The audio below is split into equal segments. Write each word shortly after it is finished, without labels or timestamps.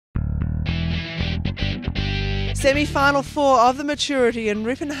Semi-final 4 of the Maturity, and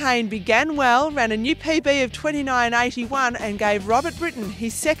Rippin Hayne began well, ran a new PB of 29.81 and gave Robert Britton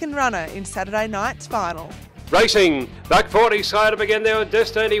his second runner in Saturday night's final. Racing, back 40 side up again there with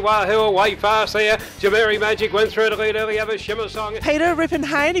Destiny Wahoo away fast there. Jameri Magic went through to lead early, have a Shimmer Song. Peter, Rippin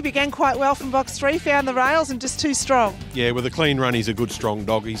Hayne, he began quite well from box 3, found the rails and just too strong. Yeah, with a clean run, he's a good strong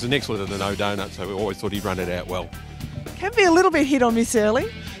dog. He's an excellent at a no donut, so we always thought he'd run it out well. Can be a little bit hit or miss early.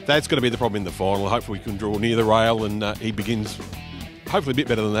 That's going to be the problem in the final. Hopefully we can draw near the rail and he begins hopefully a bit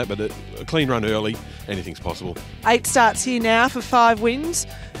better than that, but a clean run early, anything's possible. 8 starts here now for 5 wins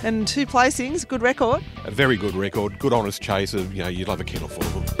and 2 placings, good record. A very good record, good honest chase. You'd love a kennel full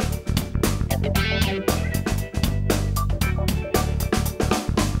of them.